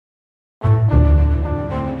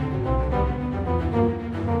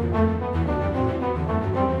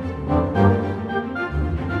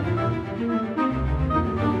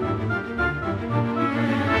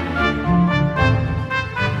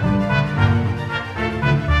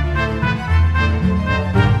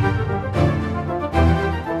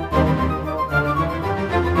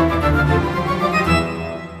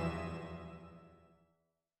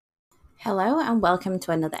and welcome to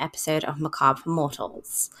another episode of Macabre for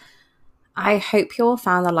Mortals. I hope you all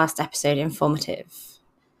found the last episode informative.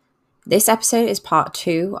 This episode is part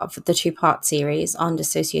 2 of the 2-part series on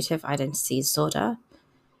dissociative identity disorder.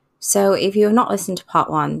 So if you have not listened to part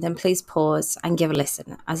 1, then please pause and give a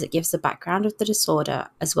listen, as it gives the background of the disorder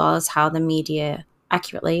as well as how the media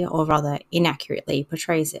accurately, or rather inaccurately,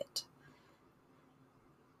 portrays it.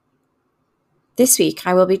 This week,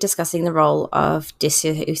 I will be discussing the role of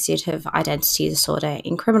dissociative identity disorder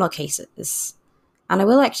in criminal cases. And I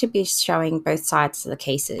will actually be showing both sides of the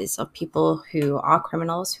cases of people who are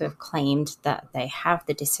criminals who have claimed that they have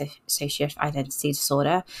the dissociative identity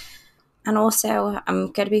disorder. And also,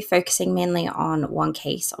 I'm going to be focusing mainly on one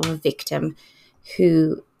case of a victim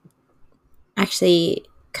who actually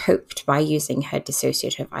coped by using her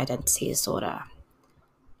dissociative identity disorder.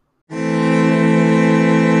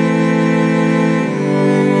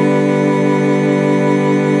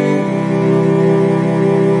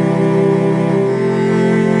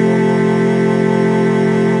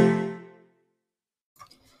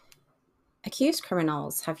 Accused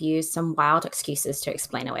criminals have used some wild excuses to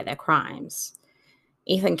explain away their crimes.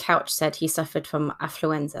 Ethan Couch said he suffered from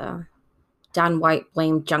affluenza. Dan White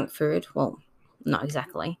blamed junk food. Well, not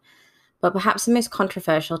exactly. But perhaps the most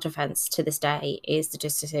controversial defense to this day is the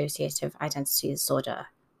dissociative identity disorder,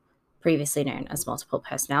 previously known as multiple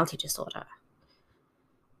personality disorder.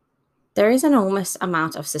 There is an enormous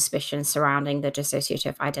amount of suspicion surrounding the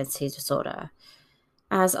dissociative identity disorder,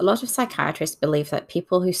 as a lot of psychiatrists believe that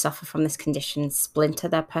people who suffer from this condition splinter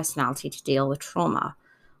their personality to deal with trauma,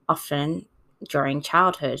 often during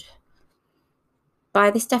childhood.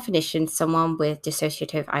 By this definition, someone with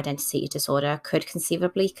dissociative identity disorder could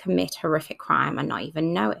conceivably commit horrific crime and not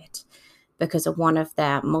even know it, because of one of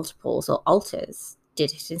their multiples or alters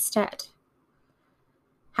did it instead.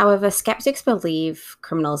 However, skeptics believe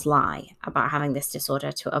criminals lie about having this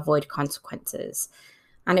disorder to avoid consequences.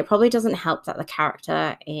 And it probably doesn't help that the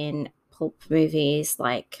character in pulp movies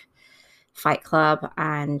like Fight Club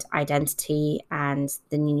and Identity and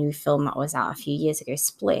the new film that was out a few years ago,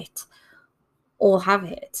 Split, all have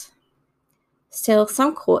it. Still,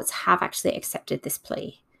 some courts have actually accepted this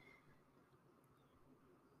plea.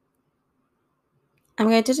 I'm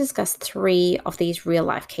going to discuss 3 of these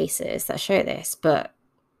real-life cases that show this, but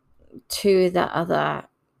 2 that other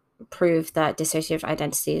prove that dissociative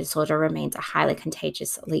identity disorder remains a highly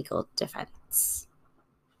contagious legal defense.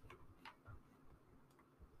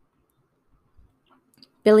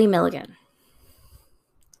 Billy Milligan.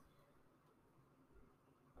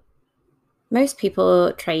 Most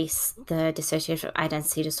people trace the dissociative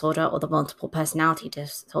identity disorder or the multiple personality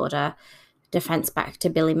disorder defense back to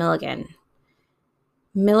Billy Milligan.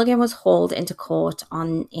 Milligan was hauled into court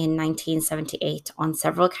in 1978 on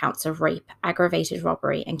several counts of rape, aggravated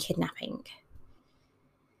robbery, and kidnapping.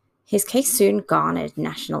 His case soon garnered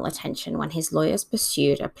national attention when his lawyers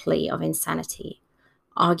pursued a plea of insanity,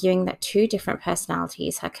 arguing that 2 different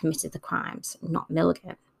personalities had committed the crimes, not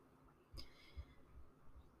Milligan.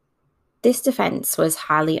 This defense was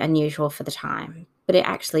highly unusual for the time, but it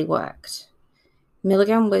actually worked.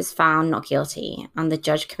 Milligan was found not guilty, and the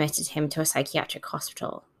judge committed him to a psychiatric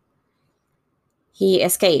hospital. He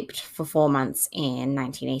escaped for 4 months in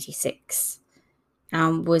 1986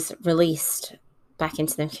 and was released back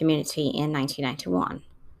into the community in 1991,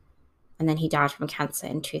 and then he died from cancer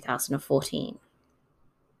in 2014.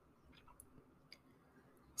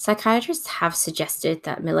 Psychiatrists have suggested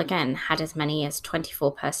that Milligan had as many as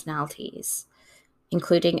 24 personalities,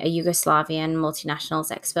 including a Yugoslavian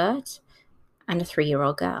multinationals expert and a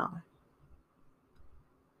 3-year-old girl.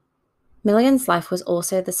 Milligan's life was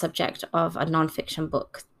also the subject of a non-fiction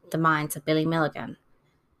book, The Minds of Billy Milligan,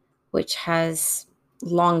 which has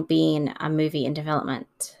long been a movie in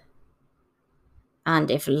development. And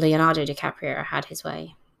if Leonardo DiCaprio had his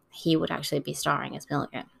way, he would actually be starring as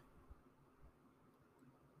Milligan.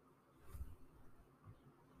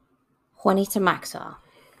 Juanita Maxwell.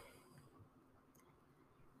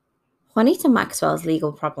 Juanita Maxwell's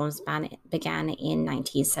legal problems began in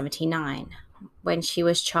 1979, when she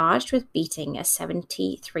was charged with beating a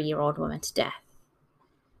 73-year-old woman to death.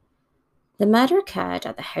 The murder occurred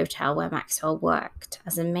at the hotel where Maxwell worked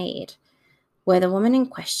as a maid, where the woman in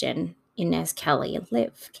question, Inez Kelly,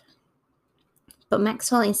 lived. But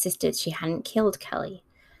Maxwell insisted she hadn't killed Kelly.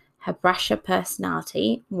 Her brasher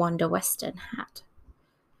personality, Wanda Weston, had.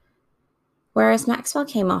 Whereas Maxwell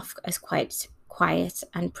came off as quite quiet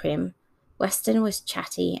and prim, Weston was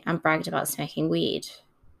chatty and bragged about smoking weed.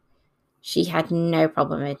 She had no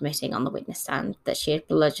problem admitting on the witness stand that she had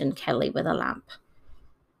bludgeoned Kelly with a lamp,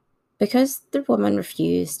 because the woman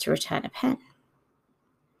refused to return a pen.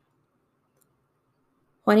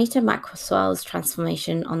 Juanita Maxwell's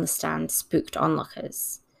transformation on the stand spooked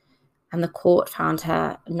onlookers, and the court found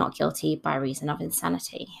her not guilty by reason of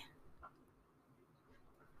insanity.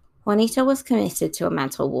 Juanita was committed to a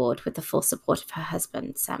mental ward with the full support of her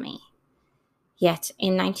husband, Sammy. Yet,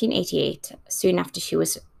 in 1988, soon after she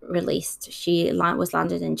was released, she was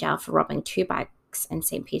landed in jail for robbing 2 banks in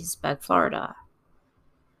St. Petersburg, Florida.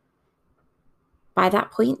 By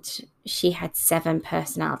that point, she had 7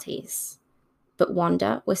 personalities, but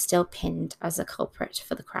Wanda was still pinned as a culprit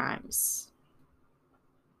for the crimes.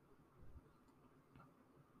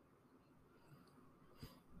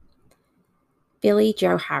 Billy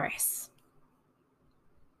Joe Harris.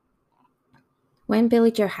 When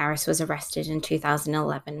Billy Joe Harris was arrested in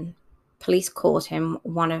 2011, police called him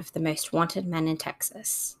one of the most wanted men in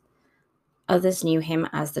Texas. Others knew him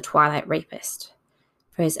as the Twilight Rapist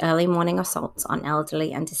for his early morning assaults on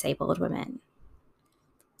elderly and disabled women.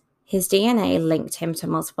 His DNA linked him to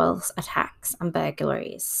multiple attacks and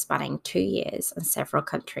burglaries spanning 2 years and several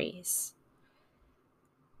countries.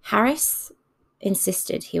 Harris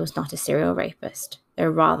insisted he was not a serial rapist, though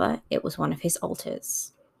rather it was one of his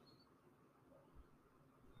alters.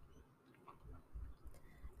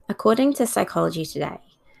 According to Psychology Today,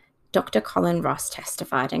 Dr. Colin Ross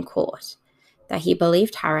testified in court that he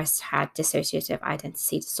believed Harris had dissociative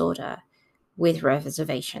identity disorder with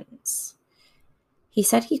reservations. He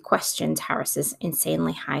said he questioned Harris's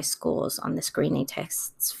insanely high scores on the screening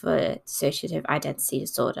tests for dissociative identity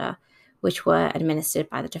disorder, which were administered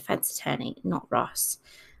by the defense attorney, not Ross,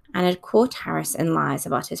 and had caught Harris in lies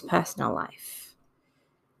about his personal life.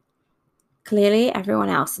 Clearly, everyone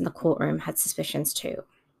else in the courtroom had suspicions too.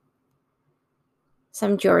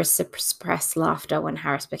 Some jurors suppressed laughter when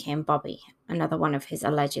Harris became Bobby, another one of his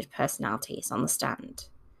alleged personalities, on the stand.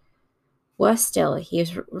 Worse still, he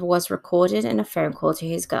was recorded in a phone call to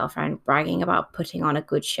his girlfriend bragging about putting on a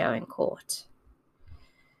good show in court.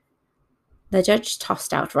 The judge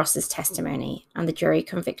tossed out Ross's testimony, and the jury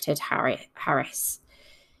convicted Harris.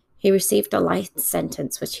 He received a light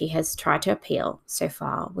sentence, which he has tried to appeal, so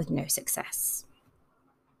far with no success.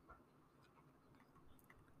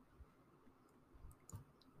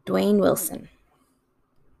 Dwayne Wilson.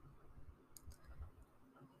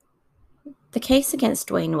 The case against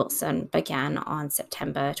Dwayne Wilson began on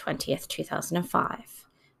September 20th, 2005,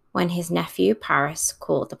 when his nephew Paris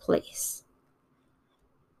called the police.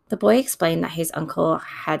 The boy explained that his uncle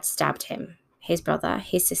had stabbed him, his brother,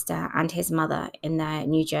 his sister, and his mother in their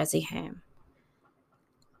New Jersey home.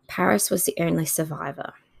 Paris was the only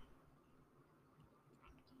survivor.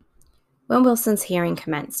 When Wilson's hearing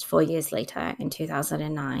commenced 4 years later, in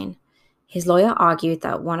 2009, his lawyer argued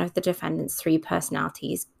that one of the defendant's 3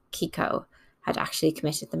 personalities, Kiko, had actually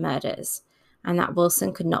committed the murders, and that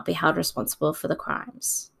Wilson could not be held responsible for the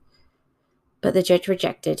crimes. But the judge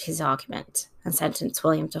rejected his argument and sentenced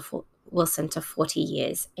Wilson to 40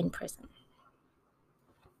 years in prison.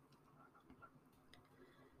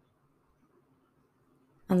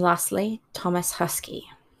 And lastly, Thomas Husky.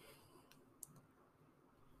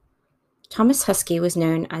 Thomas Husky was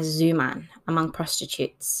known as Zoo Man among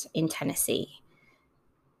prostitutes in Tennessee.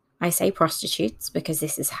 I say prostitutes because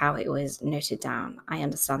this is how it was noted down. I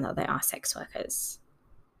understand that they are sex workers.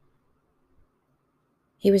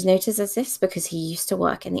 He was noted as this because he used to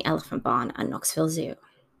work in the elephant barn at Knoxville Zoo.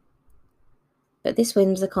 But this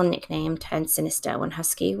whimsical nickname turned sinister when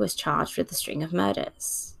Husky was charged with a string of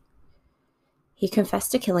murders. He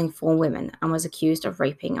confessed to killing 4 women and was accused of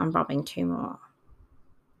raping and robbing 2 more.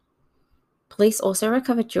 Police also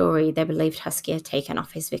recovered jewelry they believed Husky had taken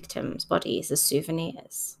off his victims' bodies as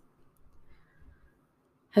souvenirs.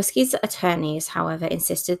 Husky's attorneys, however,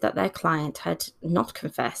 insisted that their client had not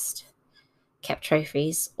confessed, kept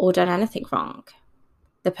trophies, or done anything wrong.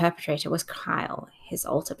 The perpetrator was Kyle, his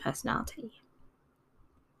alter personality.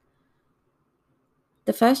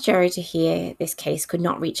 The first jury to hear this case could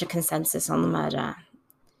not reach a consensus on the murder,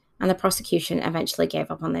 and the prosecution eventually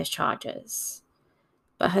gave up on those charges.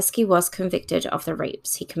 But Husky was convicted of the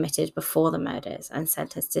rapes he committed before the murders and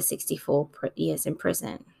sentenced to 64 years in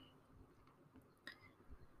prison.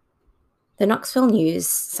 The Knoxville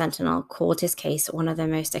News-Sentinel called his case one of the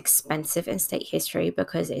most expensive in state history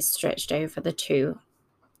because it stretched over the two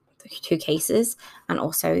cases and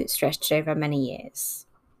also stretched over many years.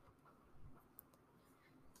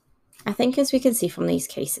 I think as we can see from these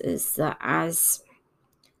cases that as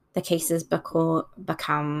the cases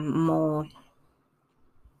become more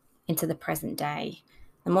into the present day,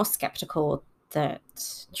 the more skeptical that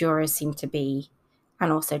jurors seem to be,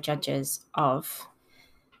 and also judges, of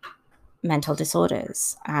mental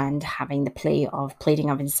disorders, and having the pleading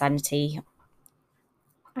of insanity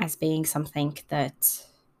as being something that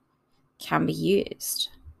can be used.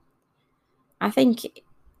 I think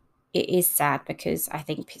it is sad because I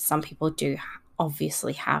think some people do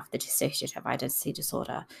obviously have the dissociative identity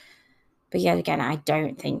disorder. But yet again, I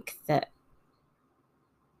don't think that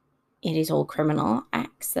it is all criminal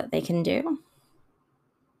acts that they can do.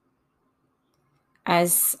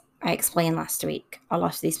 As I explained last week, a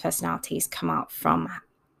lot of these personalities come out from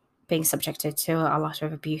being subjected to a lot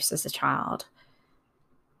of abuse as a child.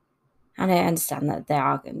 And I understand that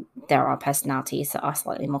there are personalities that are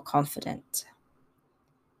slightly more confident.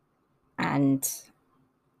 And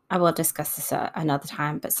I will discuss this another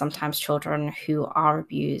time, but sometimes children who are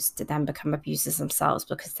abused then become abusers themselves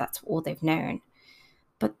because that's all they've known.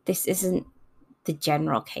 But this isn't the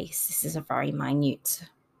general case. This is a very minute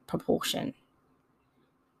proportion.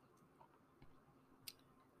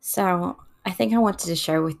 So I think I wanted to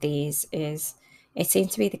show with these is it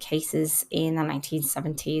seems to be the cases in the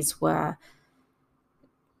 1970s where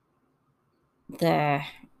the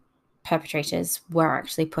perpetrators were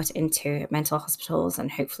actually put into mental hospitals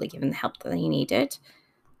and hopefully given the help that they needed.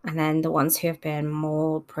 And then the ones who have been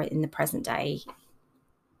more in the present day,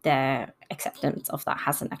 their acceptance of that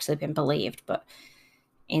hasn't actually been believed. But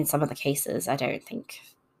in some of the cases, I don't think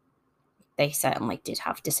they certainly did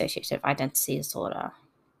have dissociative identity disorder.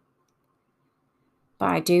 But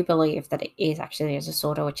I do believe that it is actually a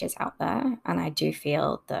disorder which is out there. And I do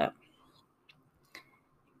feel that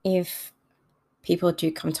if people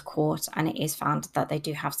do come to court and it is found that they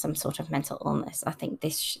do have some sort of mental illness, I think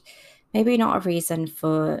this maybe not a reason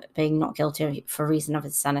for being not guilty for reason of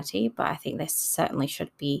insanity, but I think this certainly should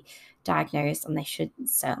be diagnosed and they should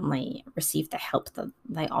certainly receive the help that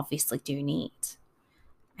they obviously do need.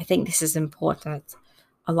 I think this is important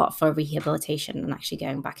a lot for rehabilitation and actually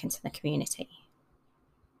going back into the community.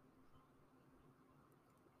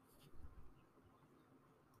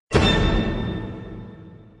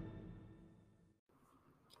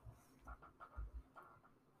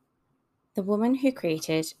 The woman who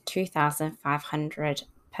created 2,500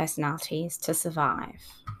 personalities to survive.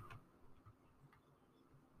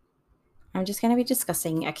 I'm just going to be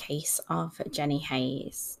discussing a case of Jenny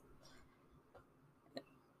Hayes.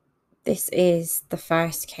 This is the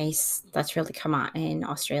first case that's really come out in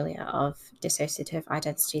Australia of dissociative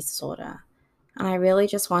identity disorder. And I really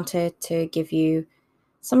just wanted to give you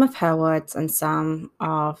some of her words and some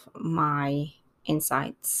of my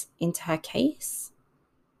insights into her case.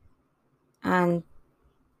 And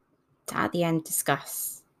at the end,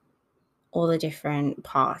 discuss all the different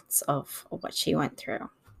parts of what she went through.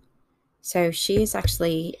 So she is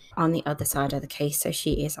actually on the other side of the case. So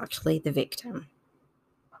she is actually the victim.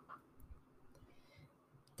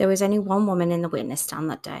 There was only one woman in the witness stand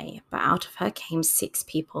that day, but out of her came 6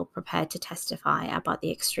 people prepared to testify about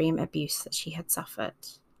the extreme abuse that she had suffered.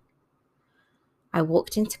 I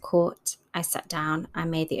walked into court, I sat down, I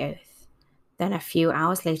made the oath. Then a few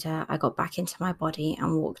hours later, I got back into my body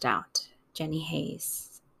and walked out. Jenny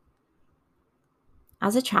Hayes.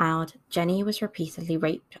 As a child, Jenny was repeatedly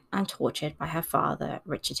raped and tortured by her father,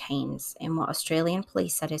 Richard Haynes, in what Australian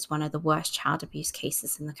police said is one of the worst child abuse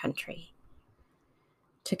cases in the country.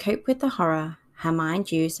 To cope with the horror, her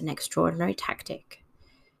mind used an extraordinary tactic,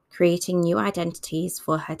 creating new identities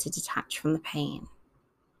for her to detach from the pain.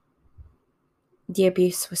 The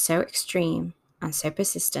abuse was so extreme and so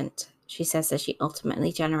persistent, she says that she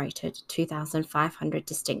ultimately generated 2,500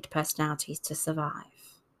 distinct personalities to survive.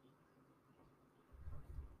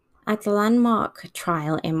 At the landmark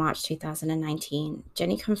trial in March 2019,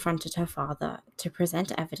 Jenny confronted her father to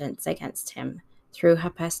present evidence against him through her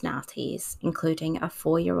personalities, including a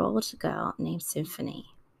 4-year-old girl named Symphony.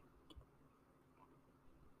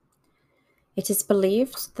 It is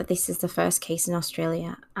believed that this is the first case in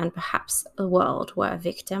Australia and perhaps the world where a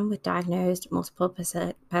victim with diagnosed multiple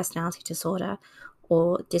personality disorder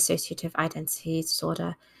or dissociative identity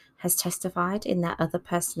disorder has testified in their other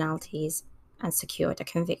personalities and secured a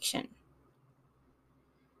conviction.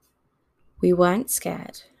 We weren't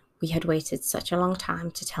scared. We had waited such a long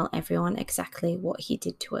time to tell everyone exactly what he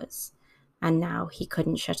did to us, and now he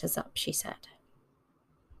couldn't shut us up, she said.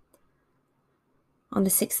 On the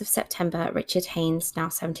 6th of September, Richard Haynes, now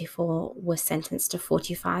 74, was sentenced to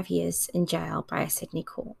 45 years in jail by a Sydney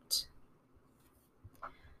court.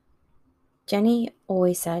 Jenny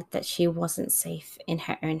always said that she wasn't safe in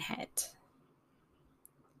her own head.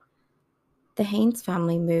 The Haynes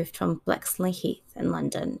family moved from Bexley Heath in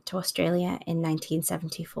London to Australia in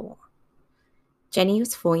 1974. Jenny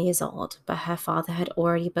was 4 years old, but her father had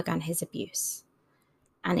already begun his abuse.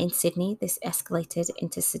 And in Sydney, this escalated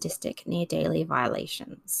into sadistic near-daily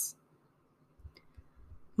violations.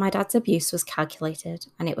 My dad's abuse was calculated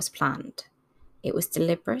and it was planned. It was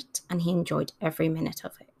deliberate and he enjoyed every minute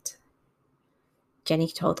of it. Jenny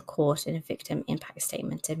told the court in a victim impact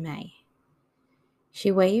statement in May.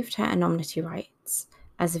 She waived her anonymity rights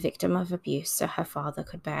as a victim of abuse so her father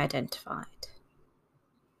could be identified.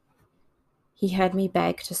 He heard me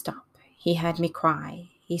beg to stop. He heard me cry.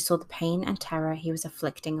 He saw the pain and terror he was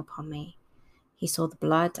inflicting upon me. He saw the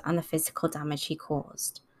blood and the physical damage he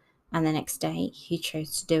caused. And the next day, he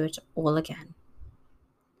chose to do it all again.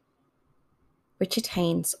 Richard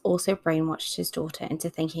Haynes also brainwashed his daughter into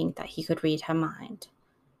thinking that he could read her mind.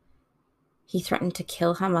 He threatened to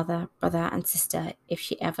kill her mother, brother, and sister if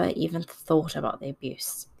she ever even thought about the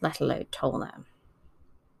abuse, let alone told them.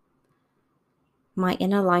 My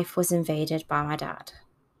inner life was invaded by my dad.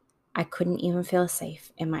 I couldn't even feel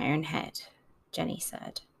safe in my own head, Jenny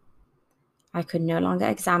said. I could no longer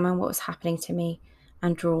examine what was happening to me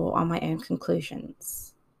and draw on my own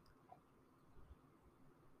conclusions.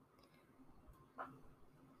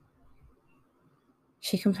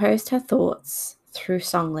 She composed her thoughts through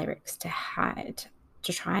song lyrics to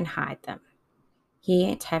try and hide them. He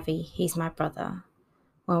ain't heavy, he's my brother,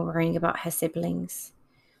 while worrying about her siblings.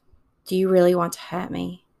 Do you really want to hurt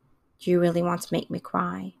me? Do you really want to make me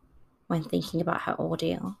cry? When thinking about her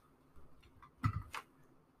ordeal.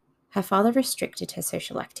 Her father restricted her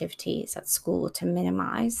social activities at school to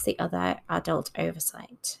minimize the other adult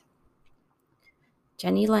oversight.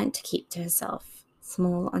 Jenny learned to keep to herself,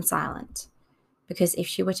 small and silent, because if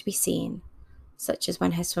she were to be seen, such as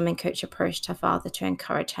when her swimming coach approached her father to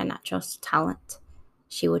encourage her natural talent,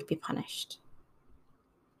 she would be punished.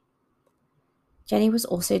 Jenny was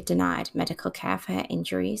also denied medical care for her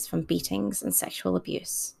injuries from beatings and sexual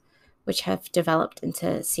abuse, which have developed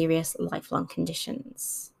into serious lifelong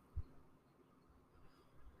conditions.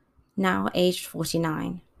 Now aged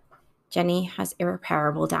 49, Jenny has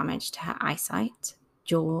irreparable damage to her eyesight,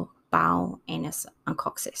 jaw, bowel, anus, and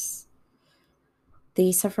coccyx.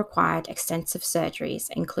 These have required extensive surgeries,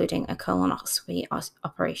 including a colonoscopy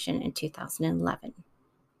operation in 2011.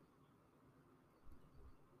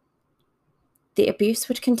 The abuse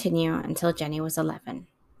would continue until Jenny was 11,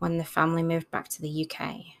 when the family moved back to the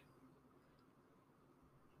UK.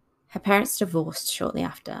 Her parents divorced shortly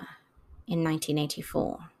after, in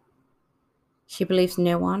 1984. She believes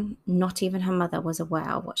no one, not even her mother, was aware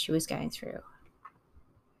of what she was going through.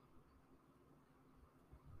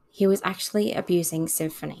 He was actually abusing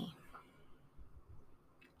Symphony.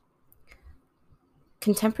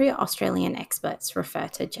 Contemporary Australian experts refer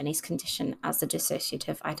to Jenny's condition as a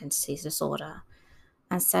dissociative identity disorder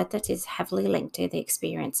and said that it is heavily linked to the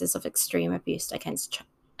experiences of extreme abuse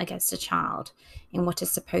against a child in what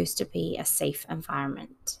is supposed to be a safe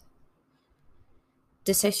environment.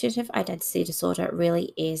 Dissociative identity disorder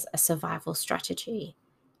really is a survival strategy,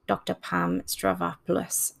 Dr. Pam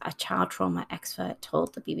Stavropoulos, a child trauma expert,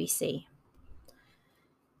 told the BBC.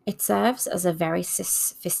 It serves as a very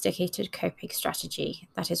sophisticated coping strategy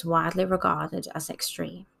that is widely regarded as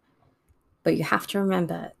extreme. But you have to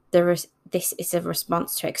remember, this is a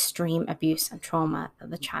response to extreme abuse and trauma that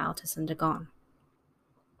the child has undergone.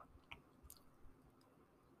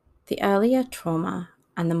 The earlier trauma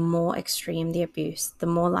and the more extreme the abuse, the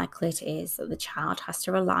more likely it is that the child has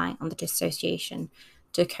to rely on the dissociation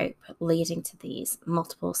to cope, leading to these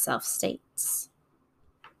multiple self-states.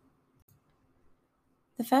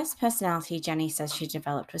 The first personality Jenny says she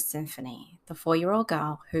developed was Symphony, the 4-year-old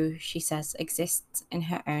girl who, she says, exists in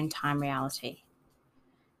her own time reality.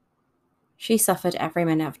 She suffered every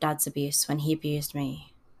minute of Dad's abuse when he abused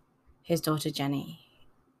me, his daughter Jenny.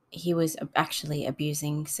 He was actually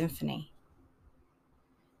abusing Symphony.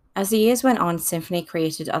 As the years went on, Symphony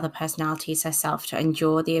created other personalities herself to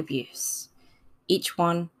endure the abuse. Each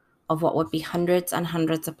one of what would be hundreds and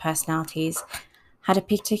hundreds of personalities had a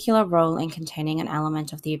particular role in containing an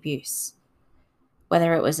element of the abuse,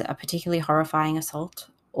 whether it was a particularly horrifying assault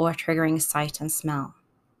or a triggering sight and smell.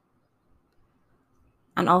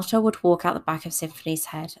 An altar would walk out the back of Symphony's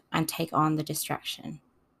head and take on the distraction.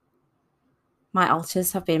 My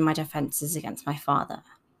altars have been my defenses against my father.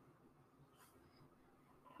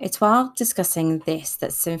 It's while discussing this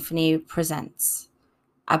that Symphony presents,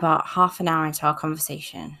 about half an hour into our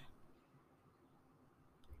conversation.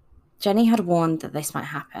 Jenny had warned that this might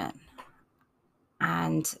happen,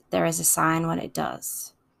 and there is a sign when it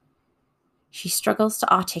does. She struggles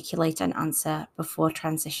to articulate an answer before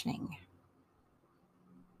transitioning.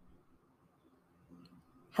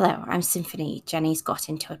 Hello, I'm Symphony. Jenny's got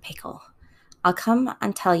into a pickle. I'll come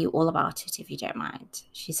and tell you all about it if you don't mind,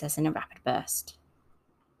 she says in a rapid burst.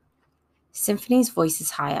 Symphony's voice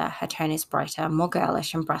is higher, her tone is brighter, more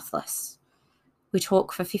girlish and breathless. We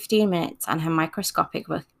talk for 15 minutes and her microscopic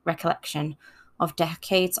recollection of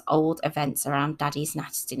decades-old events around Daddy's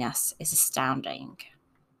nastiness is astounding.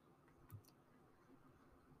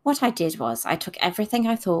 What I did was I took everything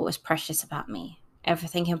I thought was precious about me,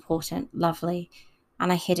 everything important, lovely,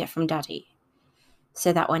 and I hid it from Daddy,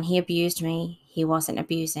 so that when he abused me, he wasn't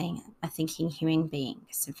abusing a thinking human being,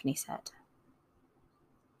 Symphony said.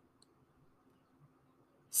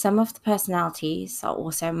 Some of the personalities are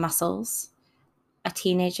also Muscles, a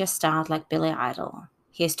teenager styled like Billy Idol.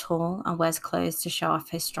 He is tall and wears clothes to show off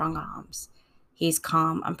his strong arms. He is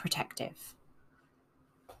calm and protective.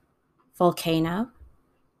 Volcano,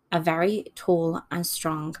 a very tall and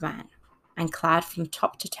strong man, and clad from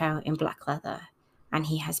top to toe in black leather, and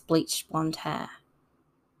he has bleached blonde hair.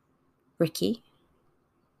 Ricky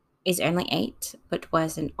is only 8, but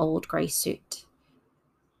wears an old grey suit.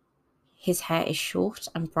 His hair is short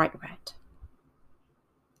and bright red.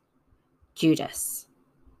 Judas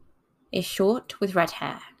is short with red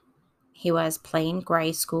hair. He wears plain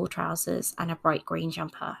grey school trousers and a bright green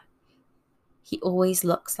jumper. He always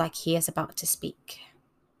looks like he is about to speak.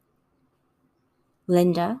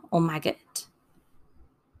 Linda, or Maggot.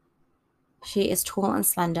 She is tall and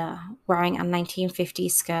slender, wearing a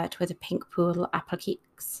 1950s skirt with a pink poodle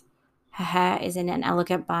appliques. Her hair is in an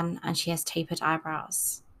elegant bun and she has tapered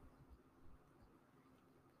eyebrows.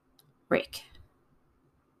 Rick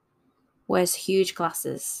wears huge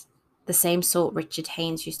glasses, the same sort Richard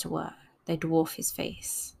Haynes used to wear. They dwarf his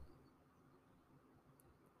face.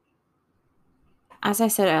 As I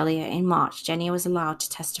said earlier, in March, Jenny was allowed to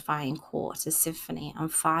testify in court as Symphony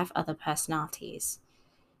and 5 other personalities,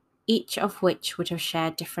 each of which would have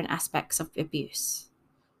shared different aspects of abuse.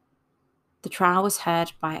 The trial was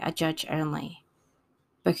heard by a judge only,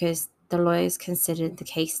 because the lawyers considered the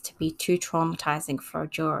case to be too traumatizing for a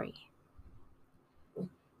jury.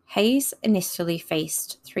 Hayes initially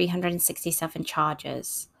faced 367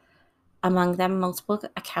 charges, among them multiple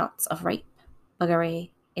accounts of rape,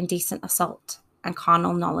 buggery, indecent assault, and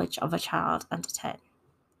carnal knowledge of a child under 10.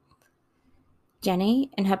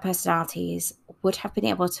 Jenny and her personalities would have been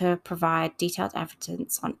able to provide detailed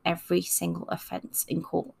evidence on every single offence in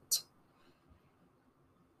court.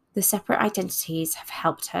 The separate identities have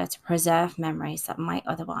helped her to preserve memories that might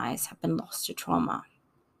otherwise have been lost to trauma.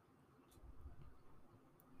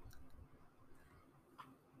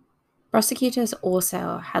 Prosecutors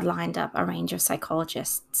also had lined up a range of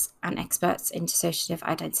psychologists and experts in dissociative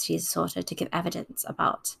identity disorder to give evidence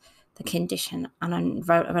about the condition and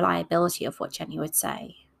unreliability of what Jenny would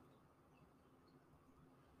say.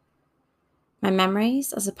 My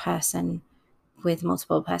memories as a person with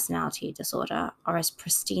multiple personality disorder are as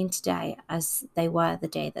pristine today as they were the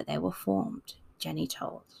day that they were formed, Jenny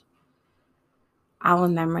told. Our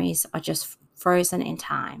memories are just frozen in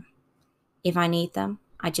time. If I need them,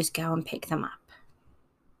 I just go and pick them up.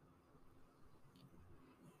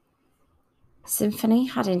 Symphony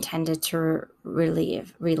had intended to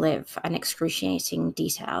relive in excruciating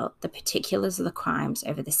detail the particulars of the crimes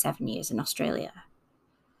over the 7 years in Australia.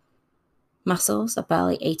 Muscles, a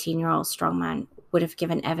burly 18-year-old strongman, would have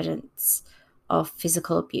given evidence of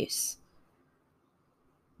physical abuse,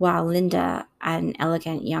 while Linda, an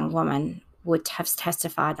elegant young woman, would have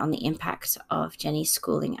testified on the impact of Jenny's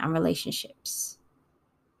schooling and relationships.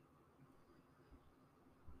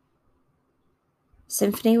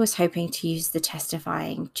 Symphony was hoping to use the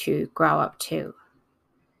testifying to grow up too.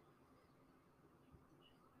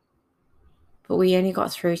 But we only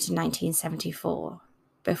got through to 1974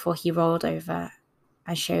 before he rolled over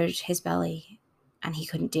and showed his belly, and he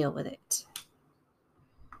couldn't deal with it.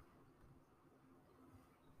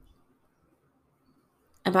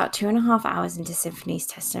 About 2.5 hours into Symphony's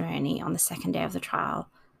testimony on the second day of the trial,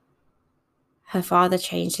 her father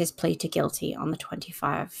changed his plea to guilty on the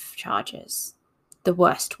 25 charges. The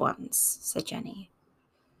worst ones, said Jenny.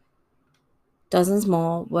 Dozens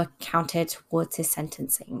more were counted towards his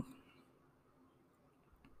sentencing.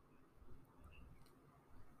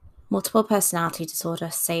 Multiple personality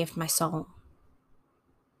disorder saved my soul.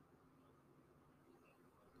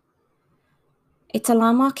 It's a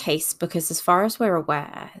landmark case because, as far as we're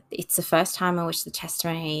aware, it's the first time in which the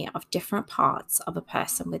testimony of different parts of a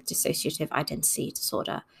person with dissociative identity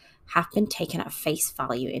disorder have been taken at face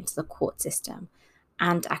value into the court system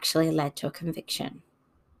and actually led to a conviction.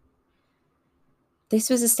 This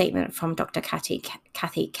was a statement from Dr. Kathy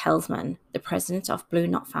Kelsman, the president of Blue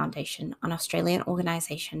Knot Foundation, an Australian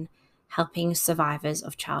organisation helping survivors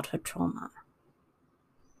of childhood trauma.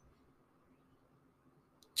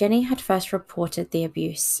 Jenny had first reported the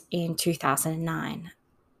abuse in 2009,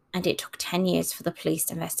 and it took 10 years for the police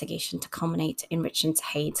investigation to culminate in Richard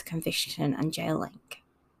Haynes' conviction and jailing.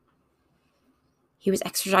 He was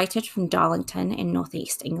extradited from Darlington in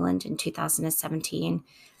northeast England in 2017,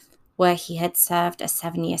 where he had served a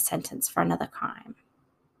 7-year sentence for another crime.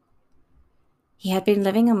 He had been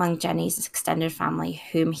living among Jenny's extended family,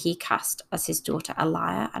 whom he cast as his daughter a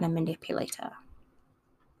liar and a manipulator.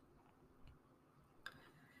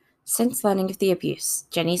 Since learning of the abuse,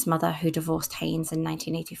 Jenny's mother, who divorced Haynes in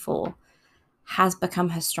 1984, has become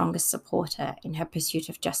her strongest supporter in her pursuit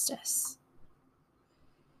of justice.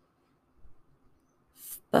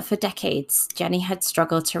 But for decades, Jenny had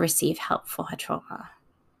struggled to receive help for her trauma.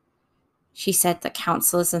 She said that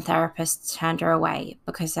counselors and therapists turned her away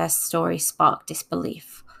because her story sparked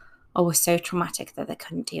disbelief or was so traumatic that they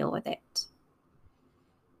couldn't deal with it.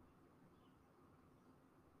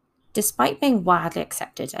 Despite being widely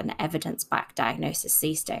accepted and evidence-backed diagnosis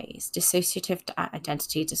these days, dissociative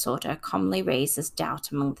identity disorder commonly raises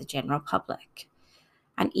doubt among the general public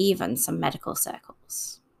and even some medical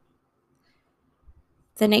circles.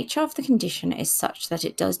 The nature of the condition is such that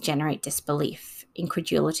it does generate disbelief,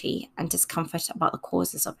 incredulity, and discomfort about the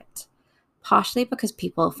causes of it, partially because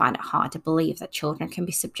people find it hard to believe that children can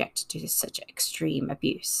be subjected to such extreme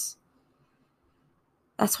abuse.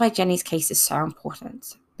 That's why Jenny's case is so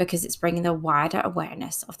important, because it's bringing the wider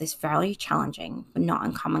awareness of this very challenging but not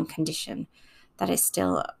uncommon condition that is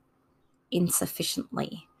still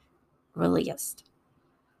insufficiently released.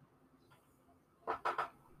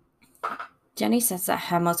 Jenny says that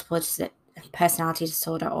her multiple personality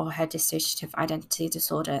disorder or her dissociative identity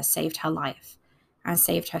disorder saved her life and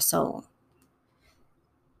saved her soul.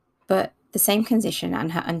 But the same condition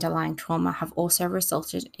and her underlying trauma have also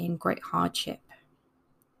resulted in great hardship.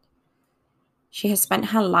 She has spent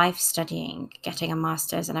her life studying, getting a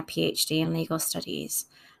master's and a PhD in legal studies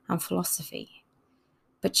and philosophy,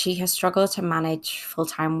 but she has struggled to manage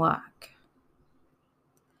full-time work.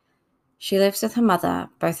 She lives with her mother,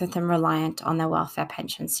 both of them reliant on their welfare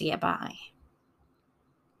pensions to get by.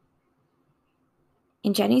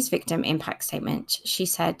 In Jenny's victim impact statement, she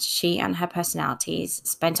said she and her personalities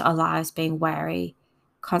spent our lives being wary,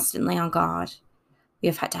 constantly on guard. We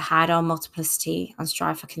have had to hide our multiplicity and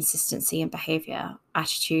strive for consistency in behavior,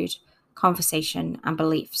 attitude, conversation, and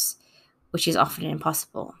beliefs, which is often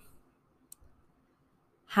impossible.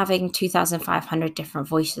 Having 2,500 different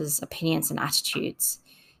voices, opinions, and attitudes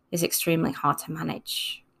is extremely hard to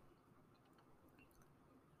manage.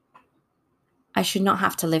 I should not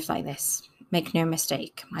have to live like this. Make no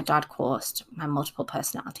mistake, my dad caused my multiple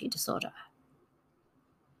personality disorder.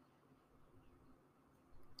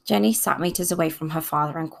 Jenny sat meters away from her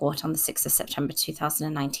father in court on the 6th of September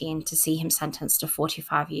 2019 to see him sentenced to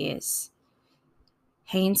 45 years.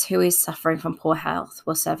 Haynes, who is suffering from poor health,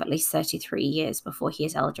 will serve at least 33 years before he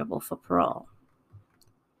is eligible for parole.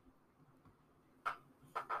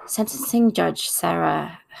 Sentencing Judge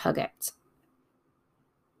Sarah Huggett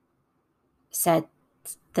said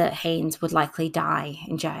that Haynes would likely die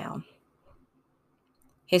in jail.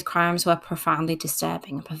 His crimes were profoundly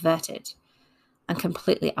disturbing and perverted and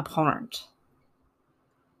completely abhorrent.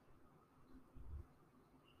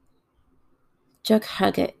 Judge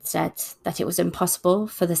Huggett said that it was impossible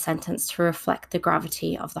for the sentence to reflect the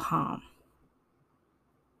gravity of the harm.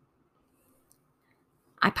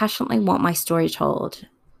 I passionately want my story told,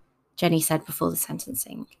 Jenny said before the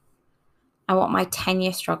sentencing. I want my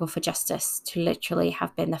 10-year struggle for justice to literally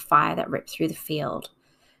have been the fire that ripped through the field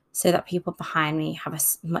so that people behind me have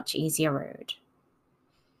a much easier road.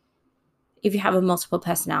 If you have a multiple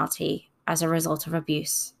personality as a result of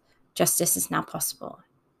abuse, justice is now possible.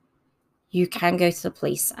 You can go to the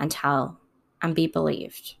police and tell and be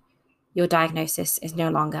believed. Your diagnosis is no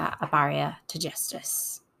longer a barrier to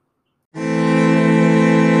justice.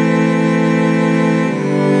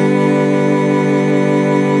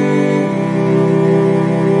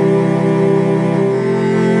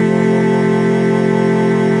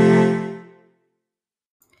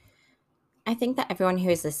 I think that everyone who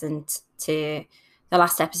has listened to the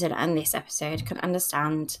last episode and this episode can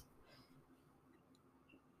understand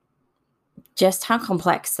just how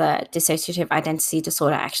complex the dissociative identity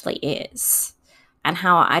disorder actually is, and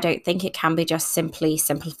how I don't think it can be just simply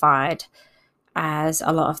simplified as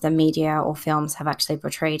a lot of the media or films have actually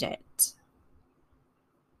portrayed it.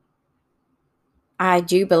 I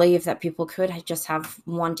do believe that people could just have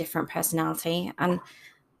one different personality, and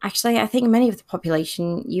actually, I think many of the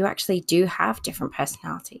population, you actually do have different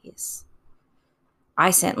personalities.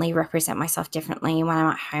 I certainly represent myself differently when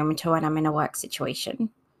I'm at home to when I'm in a work situation.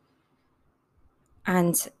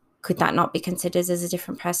 And could that not be considered as a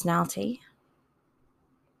different personality?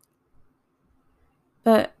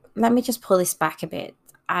 But let me just pull this back a bit.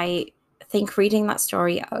 I think reading that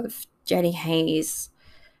story of Jenny Hayes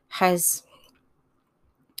has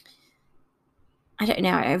I don't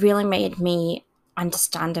know, it really made me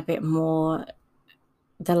understand a bit more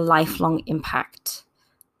the lifelong impact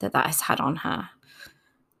that has had on her.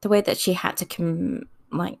 The way that she had to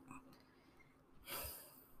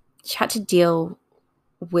she had to deal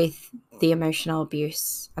with the emotional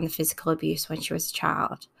abuse and the physical abuse when she was a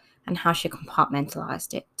child, and how she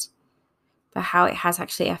compartmentalized it, but how it has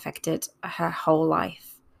actually affected her whole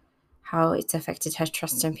life, how it's affected her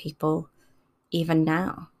trust in people even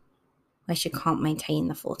now, where she can't maintain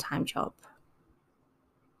the full-time job.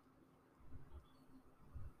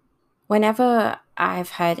 Whenever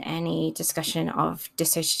I've heard any discussion of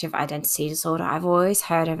dissociative identity disorder, I've always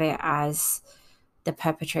heard of it as the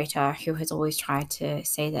perpetrator who has always tried to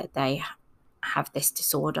say that they have this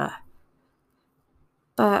disorder.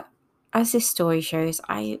 But as this story shows,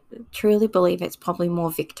 I truly believe it's probably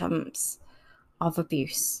more victims of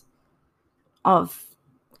abuse, of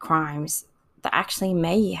crimes, that actually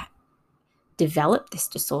may develop this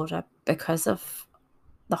disorder because of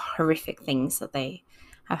the horrific things that they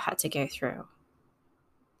have had to go through.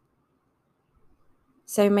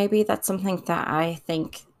 So maybe that's something that I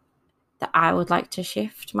think that I would like to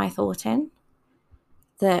shift my thought in.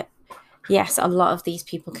 That yes, a lot of these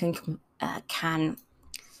people can I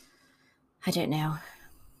don't know,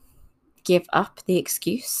 give up the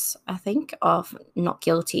excuse, I think, of not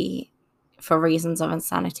guilty for reasons of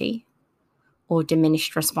insanity or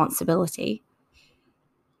diminished responsibility.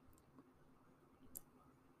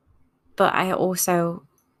 But I also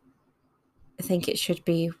think it should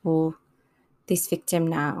be, well, this victim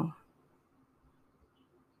now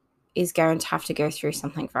is going to have to go through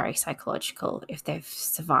something very psychological if they've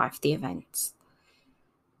survived the events.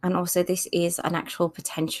 And also, this is an actual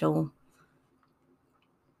potential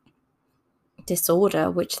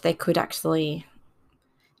disorder which they could actually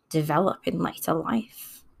develop in later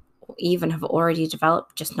life, or even have already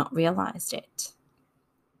developed, just not realized it.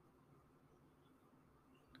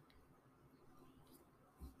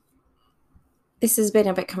 This has been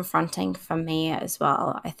a bit confronting for me as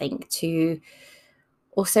well, I think, to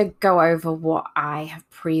also go over what I have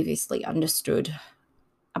previously understood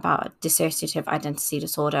about dissociative identity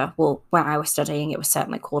disorder. Well, when I was studying, it was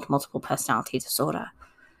certainly called multiple personality disorder.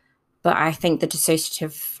 But I think the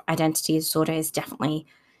dissociative identity disorder is definitely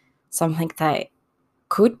something that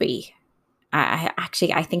could be.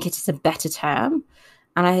 I think it is a better term.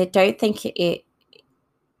 And I don't think it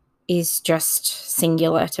is just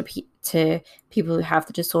singular to people who have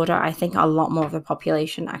the disorder. I think a lot more of the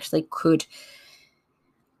population actually could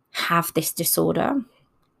have this disorder.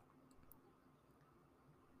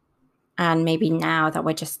 And maybe now that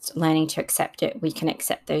we're just learning to accept it, we can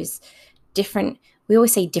accept those different, we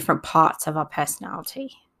always say different parts of our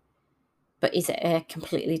personality. But is it a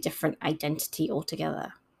completely different identity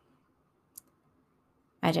altogether?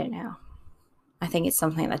 I don't know. I think it's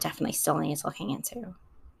something that definitely still needs looking into.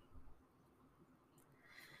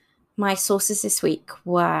 My sources this week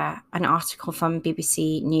were an article from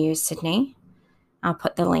BBC News Sydney. I'll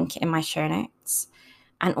put the link in my show notes.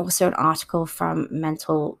 And also an article from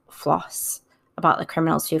Mental Floss about the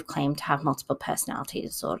criminals who've claimed to have multiple personality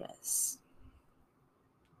disorders.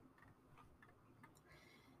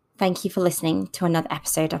 Thank you for listening to another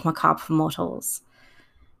episode of Macabre for Mortals.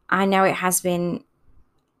 I know it has been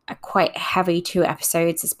a quite heavy 2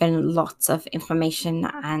 episodes. It's been lots of information,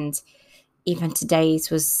 and even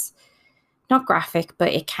today's was not graphic,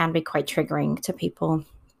 but it can be quite triggering to people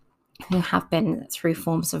who have been through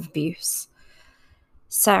forms of abuse.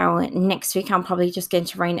 So next week, I'm probably just going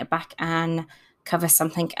to rein it back and cover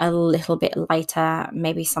something a little bit lighter,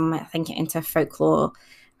 maybe something into folklore.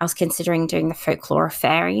 I was considering doing the folklore of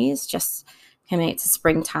fairies, just coming into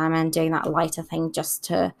springtime and doing that lighter thing just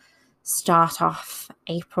to start off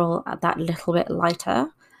April that little bit lighter.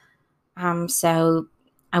 So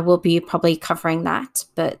I will be probably covering that,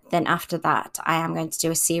 but then after that, I am going to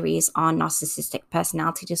do a series on narcissistic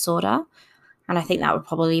personality disorder. And I think that would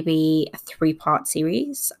probably be a 3-part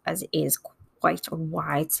series, as it is quite a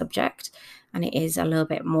wide subject and it is a little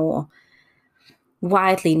bit more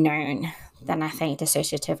widely known than I think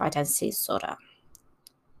dissociative identity disorder.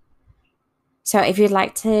 So if you'd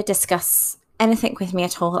like to discuss anything with me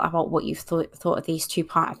at all about what you've thought of these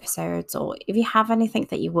 2-part episodes, or if you have anything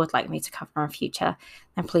that you would like me to cover in future,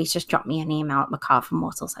 then please just drop me an email at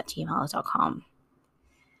macabreformortals@gmail.com.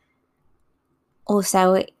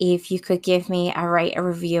 Also, if you could give me a rate, a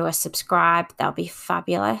review, a subscribe, that would be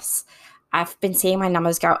fabulous. I've been seeing my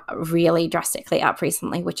numbers go really drastically up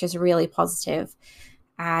recently, which is really positive.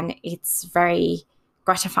 And it's very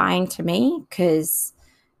gratifying to me because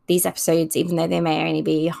these episodes, even though they may only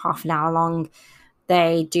be half an hour long,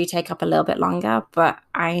 they do take up a little bit longer, but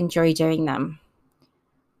I enjoy doing them.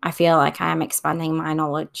 I feel like I am expanding my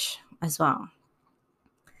knowledge as well.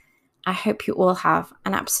 I hope you all have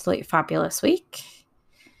an absolute fabulous week.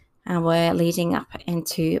 And we're leading up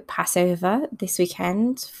into Passover this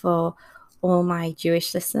weekend for all my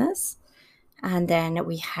Jewish listeners. And then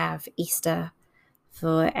we have Easter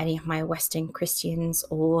for any of my Western Christians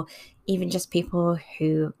or even just people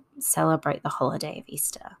who celebrate the holiday of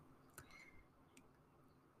Easter.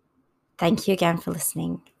 Thank you again for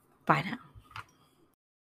listening. Bye now.